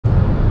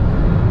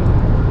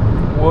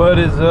What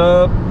is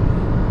up?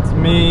 It's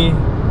me,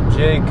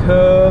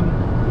 Jacob,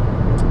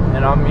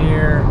 and I'm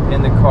here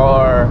in the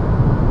car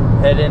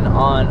heading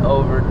on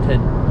over to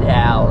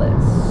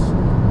Dallas,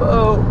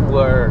 Fort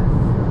Worth.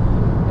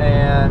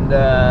 And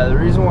the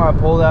reason why I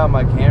pulled out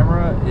my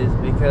camera is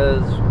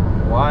because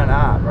why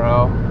not,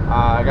 bro?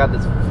 I got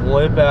this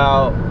flip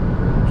out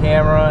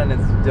camera and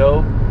it's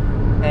dope.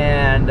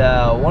 And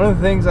one of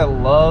the things I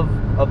love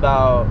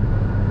about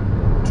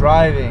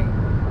driving,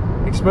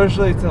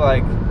 especially to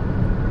like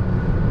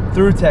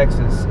through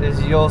Texas,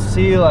 is you'll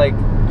see like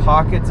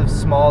pockets of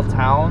small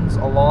towns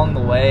along the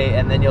way,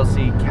 and then you'll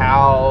see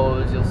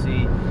cows, you'll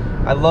see,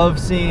 I love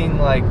seeing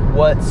like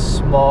what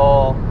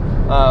small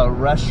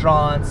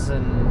restaurants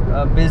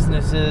and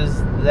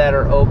businesses that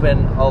are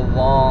open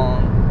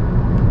along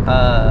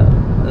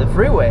the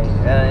freeway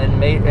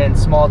in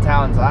small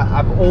towns.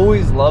 I've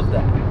always loved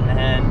that.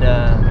 And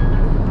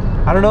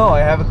I don't know, I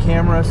have a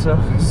camera, so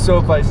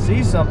if I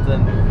see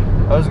something,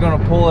 I was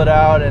gonna pull it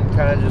out and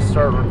kind of just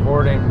start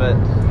recording, but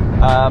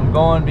I'm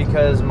going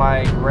because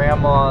my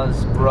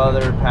grandma's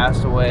brother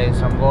passed away,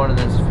 so I'm going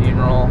to this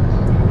funeral.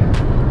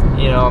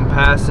 You know, I'm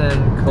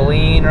passing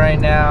Killeen right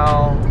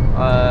now.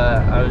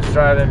 I was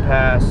driving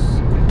past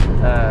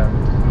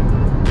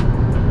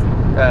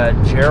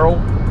Gerald,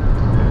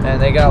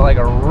 and they got like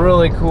a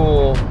really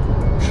cool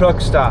truck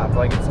stop.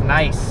 Like, it's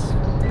nice.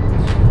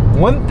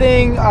 One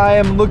thing I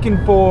am looking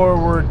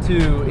forward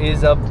to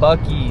is a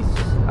Buc-ee's.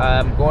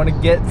 I'm going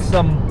to get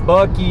some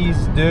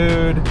Buc-ee's,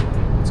 dude.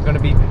 It's going to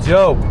be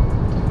dope.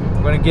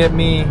 I'm going to get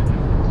me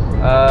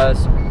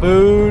some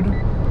food,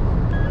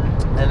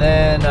 and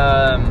then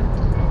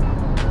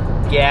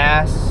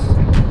gas.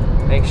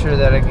 Make sure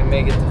that I can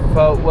make it to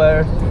Fort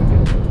Worth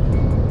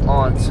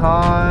on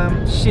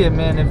time. Shit,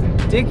 man,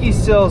 if Dickies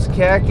sells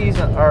khakis,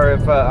 or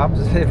if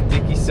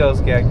Dickies sells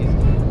khakis,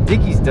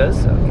 Dickies does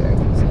sell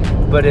khakis.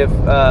 But if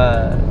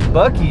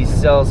Buc-ee's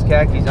sells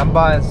khakis, I'm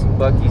buying some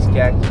Buc-ee's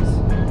khakis,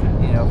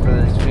 you know, for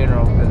this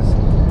funeral, because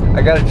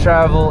I got to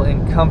travel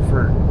in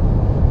comfort.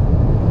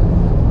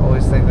 I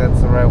always think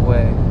that's the right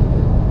way,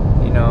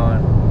 you know.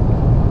 And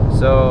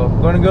so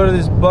I'm going to go to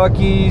this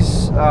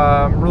Buc-ee's.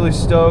 I'm really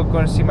stoked.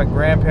 Going to see my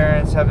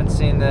grandparents. Haven't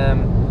seen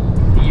them.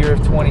 The year of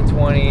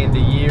 2020, the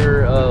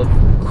year of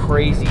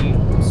crazy,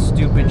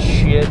 stupid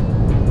shit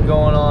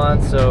going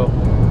on. So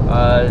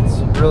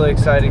it's really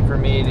exciting for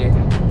me to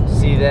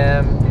see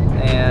them.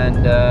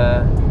 And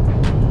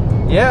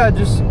yeah,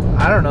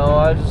 I don't know,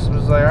 I just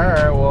was like,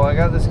 alright, well, I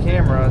got this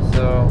camera,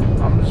 so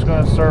I'm just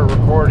gonna start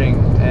recording.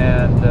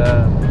 And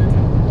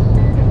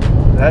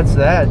that's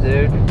that,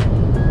 dude.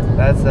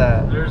 That's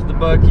that. There's the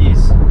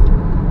Buc-ee's.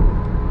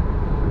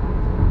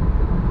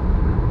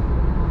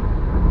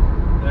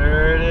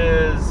 There it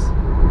is.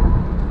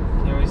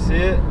 Can we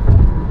see it?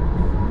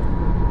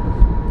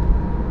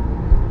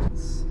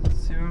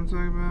 See what I'm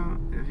talking about?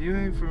 If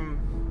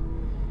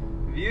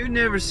you've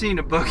never seen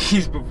a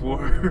Buc-ee's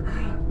before,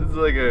 it's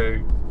like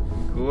a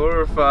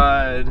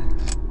glorified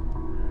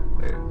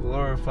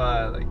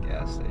like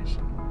gas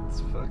station.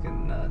 It's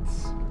fucking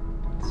nuts.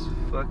 It's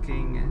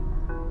fucking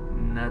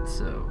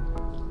nutso.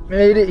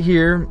 Made it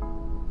here,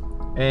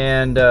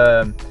 and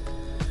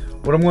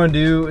what I'm going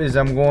to do is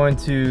I'm going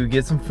to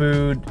get some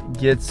food,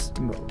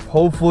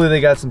 hopefully they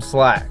got some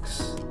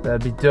slacks.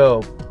 That'd be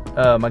dope.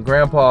 My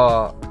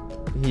grandpa,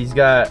 he's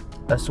got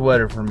a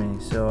sweater for me,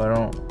 so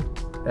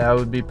that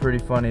would be pretty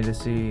funny to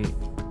see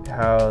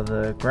how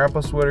the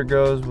grandpa sweater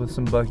goes with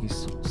some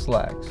Buc-ee's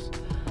slacks.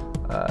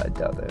 I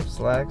doubt they have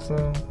slacks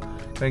though.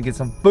 Gonna get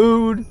some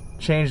food,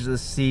 change the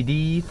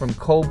CD from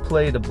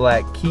Coldplay to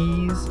Black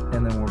Keys,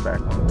 and then we're back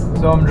home.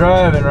 So I'm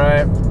driving,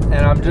 right?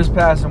 And I'm just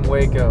passing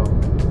Waco.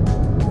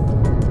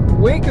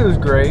 Waco's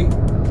great.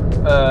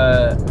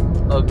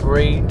 A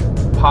great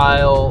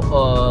pile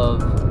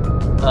of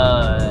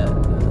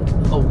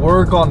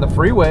work on the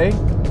freeway.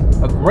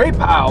 A great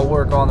pile of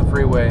work on the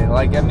freeway.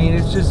 Like, I mean,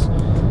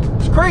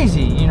 it's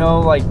crazy, you know.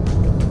 Like,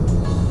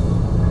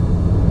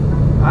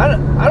 I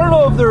don't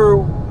know if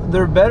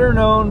they're better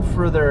known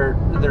for their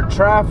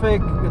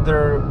traffic,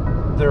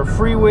 their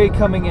freeway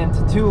coming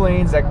into 2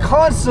 lanes that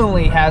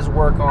constantly has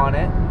work on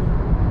it,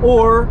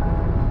 or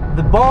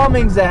the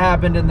bombings that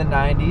happened in the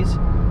 90s,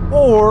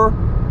 or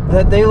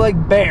that they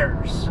like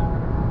bears.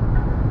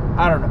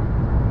 I don't know.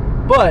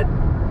 But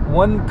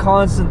one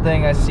constant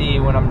thing I see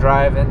when I'm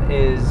driving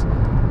is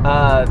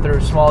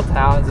through small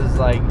towns is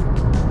like,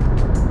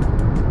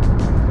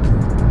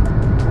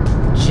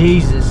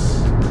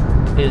 Jesus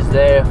is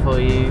there for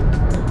you.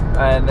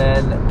 And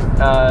then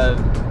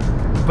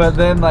but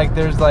then like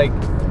there's like,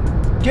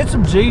 get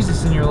some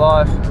Jesus in your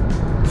life.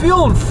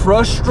 Feeling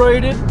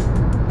frustrated?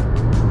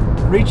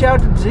 Reach out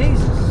to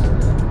Jesus.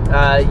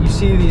 You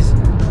see these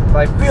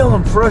like,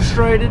 feeling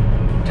frustrated?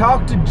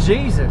 Talk to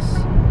Jesus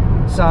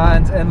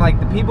signs, and like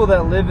the people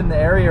that live in the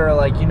area are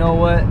like, you know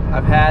what?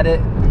 I've had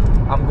it.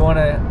 I'm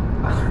gonna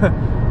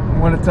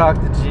talk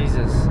to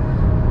Jesus.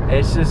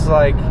 It's just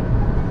like,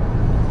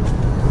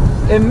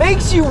 it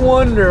makes you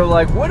wonder,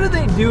 like, what do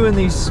they do in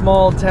these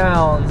small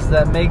towns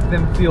that make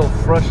them feel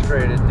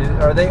frustrated?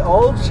 Are they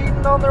all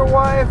cheating on their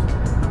wife?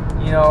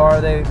 You know,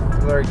 are they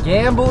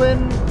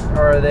gambling?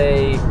 Are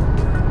they?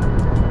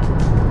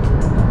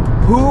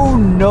 Who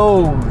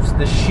knows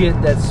the shit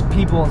that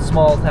people in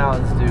small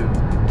towns do?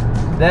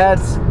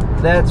 That's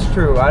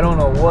true. I don't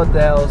know what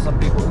the hell some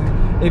people.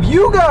 If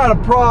you got a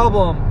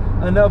problem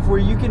enough where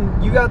you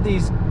got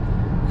these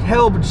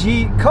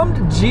come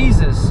to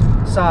Jesus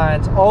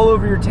signs all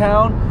over your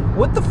town,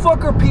 what the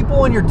fuck are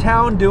people in your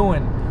town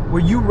doing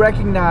where you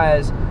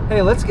recognize,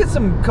 hey, let's get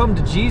some come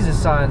to Jesus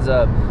signs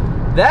up?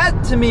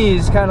 That to me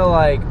is kind of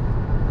like,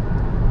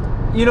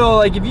 you know,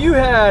 like if you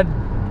had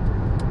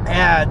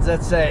ads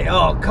that say,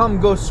 oh, come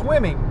go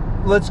swimming,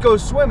 let's go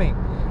swimming,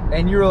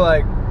 and you're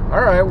like,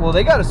 all right, well,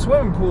 they got a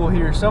swimming pool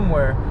here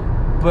somewhere,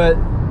 but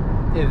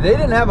if they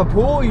didn't have a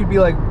pool, you'd be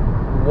like,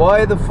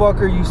 why the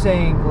fuck are you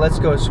saying let's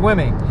go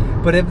swimming?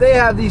 But if they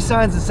have these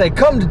signs that say,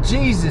 come to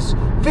Jesus,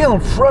 feeling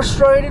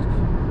frustrated,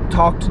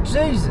 talk to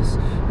Jesus,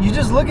 you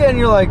just look at it and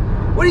you're like,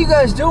 what are you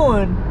guys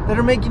doing that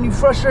are making you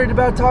frustrated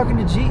about talking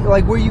to Jesus?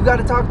 Like, where you got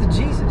to talk to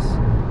Jesus,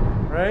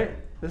 right?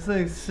 This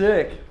thing's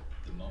sick.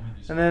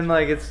 And then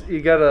like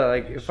you gotta,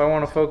 like, if I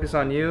want to focus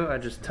on you, I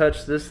just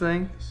touch this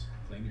thing,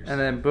 and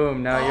then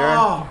boom, now you're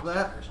wow.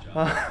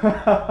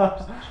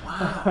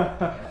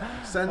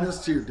 Send this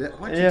to your dad.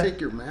 Why'd you take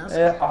your mask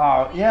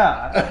off? Oh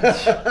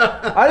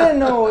yeah. I didn't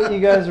know what you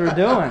guys were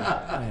doing.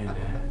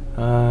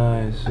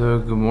 So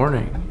good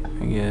morning,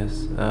 I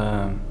guess.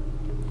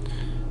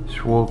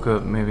 Just woke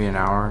up maybe an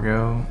hour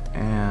ago,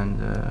 and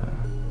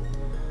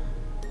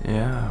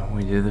yeah,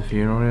 we did the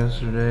funeral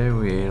yesterday.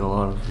 We ate a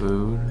lot of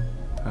food.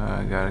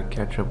 I gotta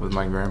catch up with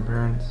my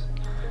grandparents,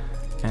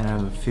 and I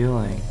have a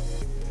feeling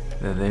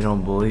that they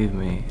don't believe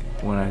me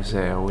when I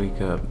say I wake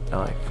up at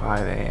like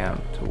 5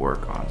 a.m. to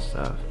work on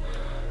stuff.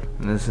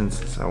 In this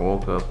instance, I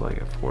woke up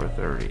like at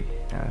 4:30,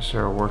 and I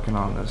started working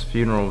on this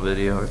funeral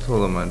video. I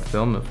told them I'd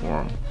film it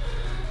for them,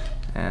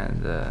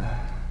 and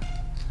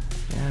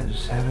yeah,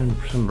 just having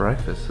some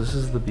breakfast. This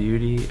is the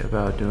beauty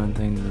about doing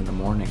things in the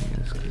morning,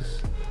 is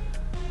because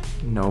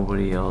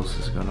nobody else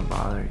is gonna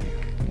bother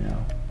you, you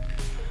know?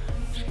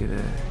 Just get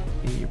to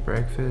eat your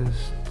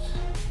breakfast.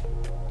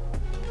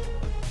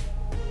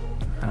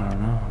 I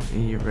don't know,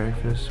 eat your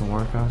breakfast and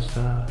work on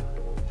stuff.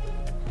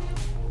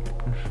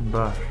 It's the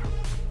best.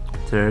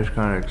 Today's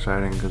kind of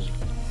exciting because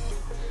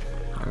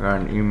I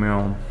got an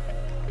email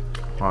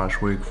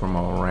last week from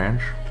a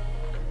ranch,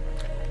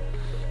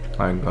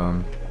 like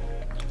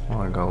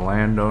a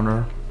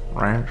landowner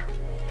ranch,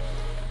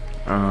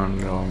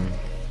 and I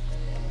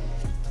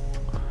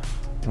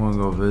want to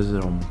go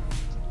visit them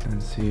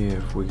and see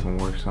if we can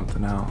work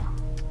something out.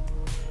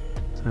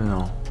 You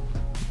know,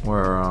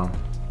 where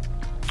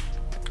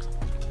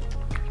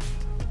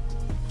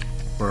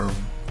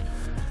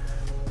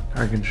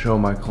I can show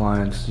my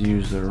clients to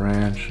use their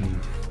ranch, and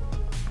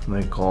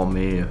they call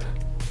me if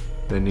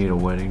they need a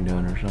wedding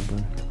done or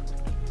something.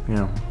 You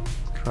know,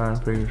 try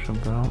and figure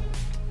something out.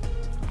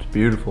 It's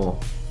beautiful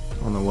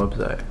on the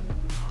website.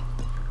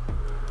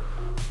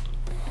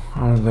 I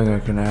don't think I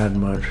can add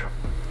much.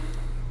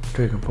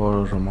 Taking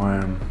photos on my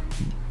end,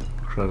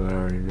 looks like I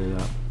already did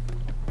that.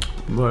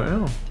 But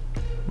yeah,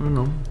 you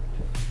know.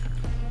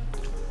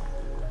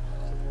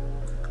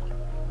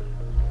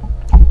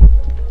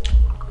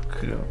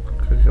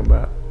 Kick it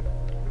back.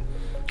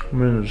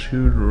 I'm in this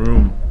huge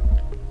room,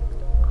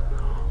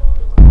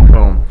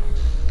 so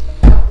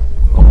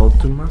all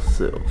to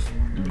myself,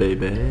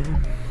 baby.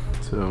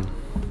 So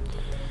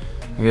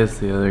I guess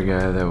the other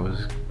guy that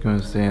was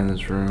gonna stay in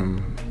this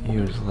room, he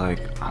was like,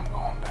 I'm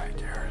going back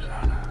to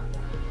Arizona.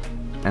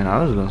 And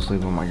I was gonna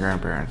sleep on my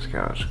grandparents'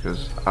 couch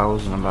because I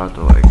wasn't about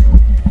to like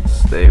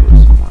stay with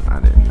someone I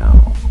didn't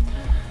know.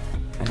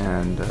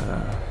 And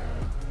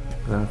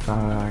then I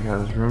found out I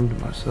got this room to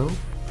myself.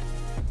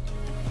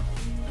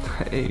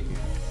 Hey,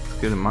 it's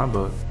good in my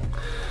book.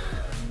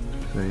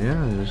 So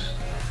yeah,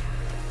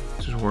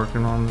 just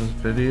working on this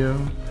video.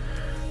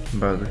 I'm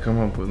about to come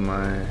up with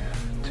my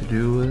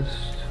to-do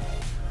list,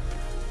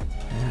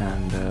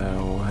 and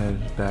we'll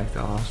head back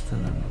to Austin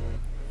in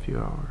a few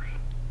hours.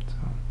 So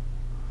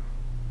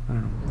I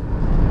don't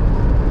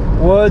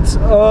know. What's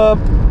up,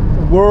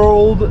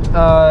 world?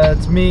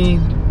 It's me,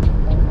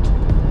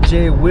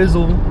 Jay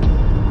Wizzle,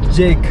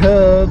 J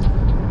Cub.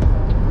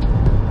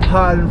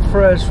 Hot and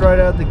fresh right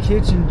out the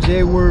kitchen,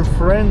 J-Word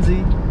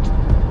Frenzy.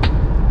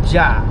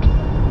 Ja.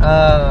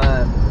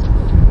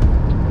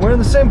 Wearing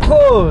the same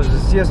clothes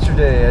as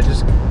yesterday.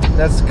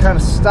 That's the kind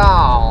of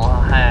style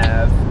I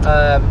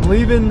have.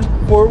 Leaving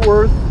Fort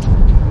Worth,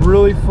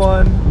 really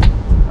fun.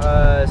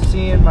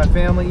 Seeing my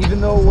family, even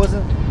though it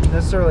wasn't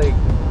necessarily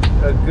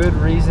a good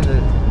reason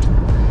to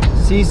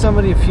see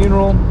somebody at a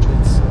funeral.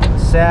 It's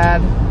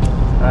sad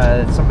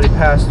that somebody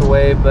passed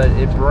away, but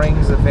it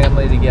brings the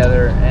family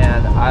together,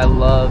 and I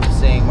love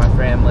seeing my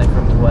family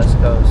from the West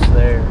Coast.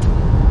 They're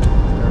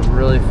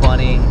really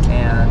funny,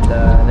 and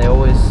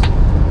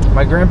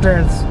my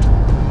grandparents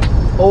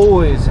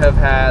always have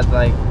had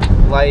like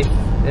life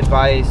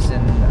advice,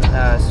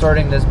 and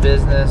starting this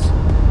business,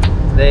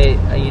 they,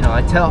 you know,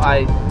 I tell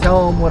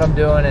them what I'm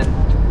doing,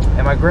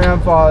 and my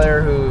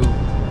grandfather, who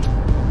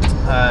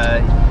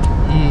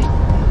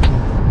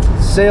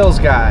sales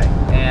guy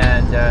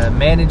and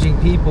managing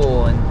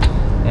people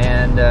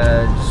and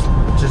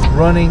just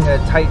running a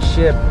tight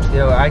ship. You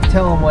know, I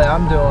tell him what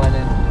I'm doing,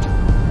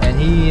 and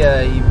he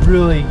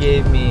really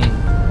gave me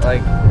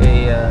like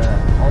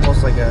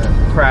almost like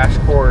a crash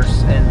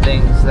course in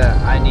things that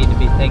I need to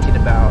be thinking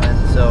about.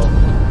 And so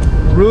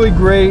really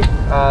great.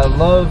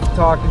 Love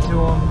talking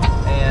to him,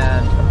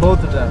 and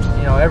both of them,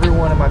 you know,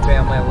 everyone in my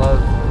family. I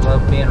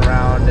love being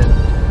around.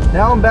 And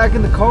now I'm back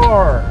in the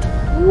car.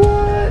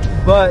 What?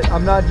 But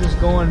I'm not just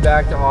going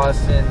back to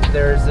Austin.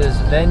 There's this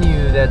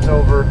venue that's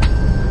over.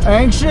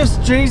 Anxious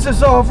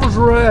Jesus Offers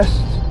Rest.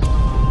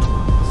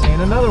 Seeing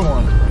another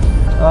one.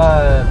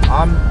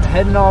 I'm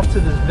heading off to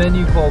this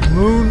venue called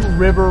Moon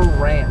River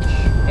Ranch,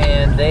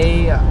 and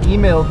they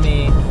emailed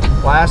me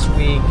last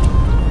week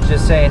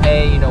just saying,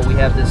 hey, you know, we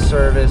have this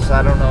service.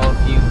 I don't know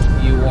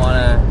if you want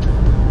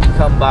to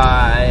come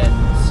by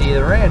and see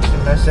the ranch.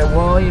 And I said,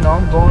 well, you know,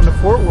 I'm going to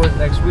Fort Worth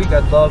next week.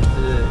 I'd love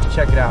to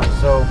check it out.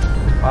 So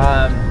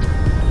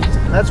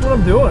that's what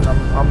I'm doing.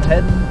 I'm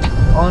heading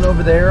on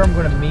over there. I'm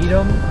going to meet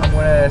them. I'm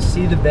going to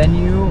see the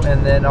venue,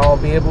 and then I'll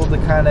be able to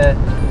kind of,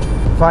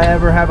 if I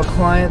ever have a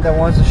client that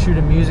wants to shoot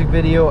a music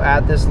video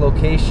at this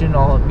location,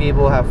 I'll be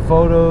able to have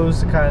photos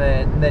to kind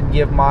of, and then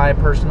give my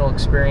personal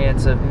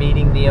experience of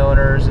meeting the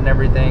owners and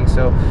everything.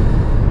 So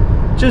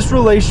just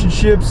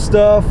relationship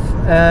stuff.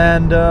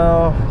 And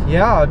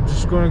yeah, I'm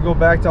just going to go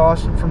back to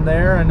Austin from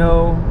there. I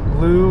know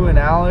Lou and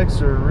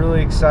Alex are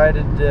really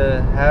excited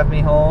to have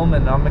me home,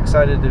 and I'm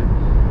excited to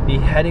be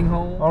heading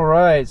home. All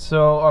right,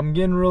 so I'm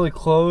getting really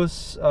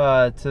close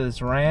to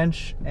this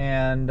ranch,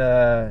 and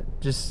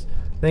just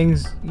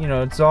things, you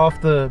know, it's off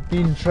the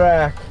beaten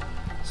track.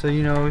 So,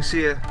 you know, we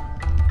see a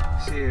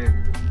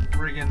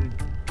friggin'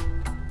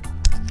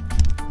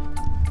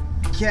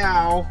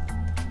 cow.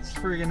 It's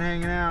friggin'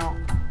 hanging out.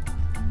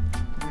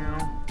 You know,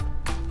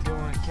 doing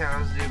what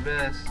cows do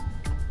best.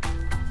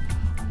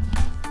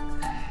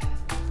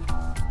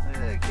 Look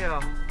at that cow.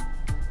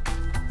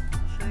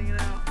 It's hanging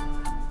out.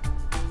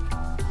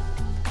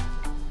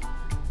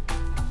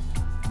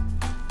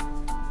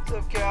 What's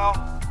up, cow?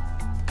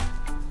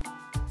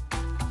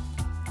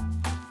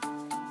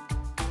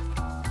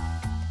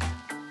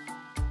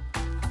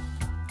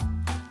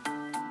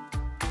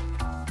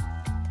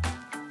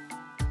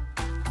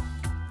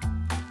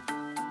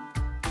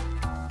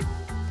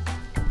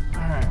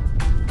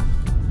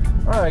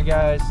 Alright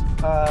guys,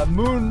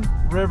 Moon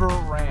River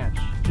Ranch,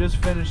 just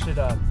finished it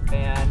up,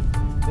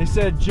 and they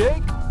said,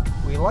 Jake,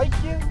 we like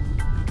you,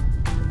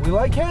 we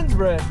like hen's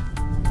bread,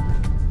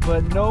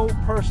 but no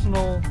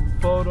personal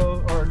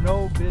photo or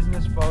no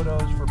business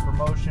photos for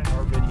promotion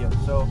or video.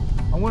 So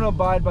I'm going to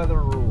abide by the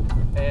rule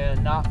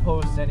and not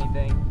post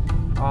anything.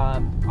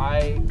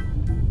 I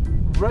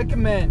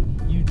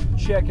recommend you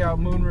check out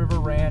Moon River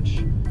Ranch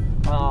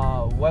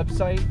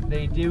website.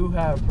 They do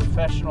have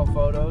professional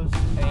photos,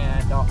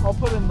 and I'll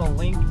put in the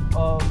link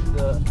of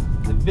the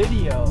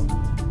video,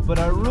 but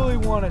I really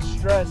want to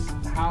stress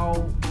how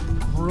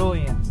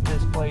brilliant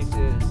this place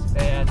is.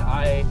 And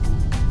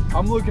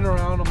I'm looking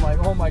around, I'm like,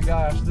 oh my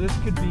gosh, this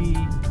could be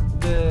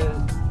the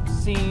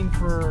scene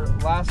for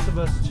Last of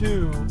Us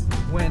 2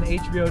 when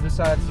HBO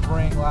decides to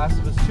bring Last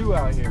of Us 2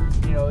 out here.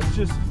 You know,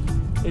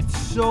 it's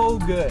so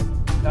good.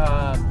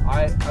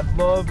 I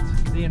loved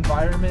the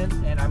environment,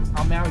 and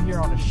I'm out here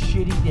on a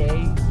shitty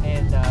day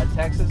in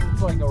Texas.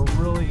 It's like a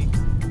really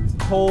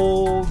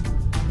cold,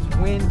 it's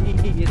windy,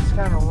 it's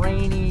kind of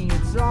rainy.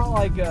 It's not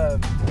like a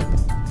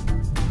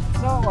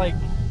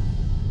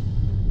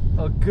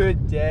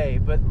good day,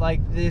 but like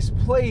this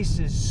place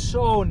is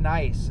so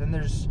nice, and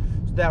there's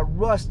that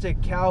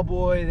rustic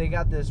cowboy. They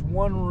got this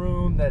one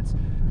room that's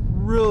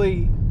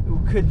really you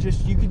could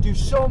do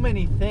so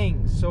many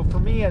things. So for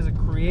me as a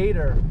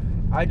creator,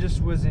 I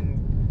just was in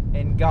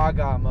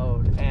gaga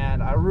mode,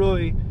 and I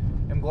really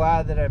am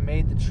glad that I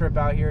made the trip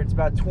out here. It's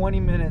about 20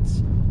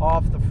 minutes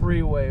off the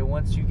freeway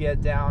once you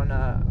get down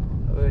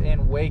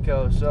in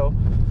Waco. So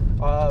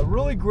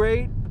really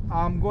great.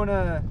 I'm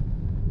gonna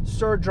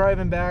start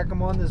driving back.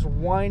 I'm on this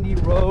windy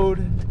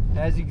road,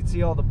 as you can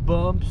see, all the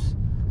bumps,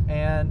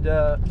 and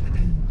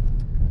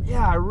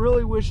yeah, I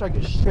really wish I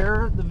could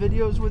share the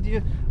videos with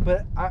you,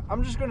 but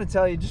I'm just gonna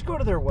tell you, just go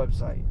to their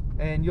website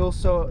and you'll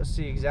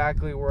see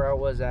exactly where I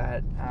was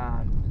at.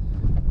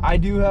 I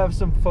do have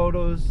some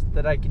photos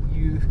that I can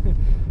use.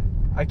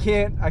 I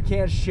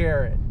can't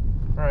share it,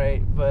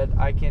 right? But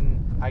I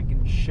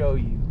can show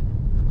you.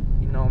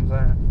 You know what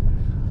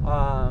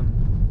I'm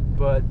saying?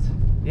 But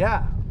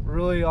yeah,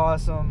 really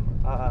awesome.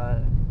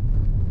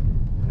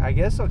 I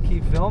guess I'll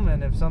keep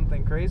filming if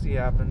something crazy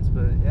happens.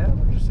 But yeah,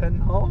 we're just heading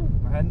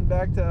home. We're heading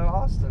back to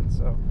Austin.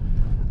 So,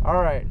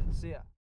 all right, see ya.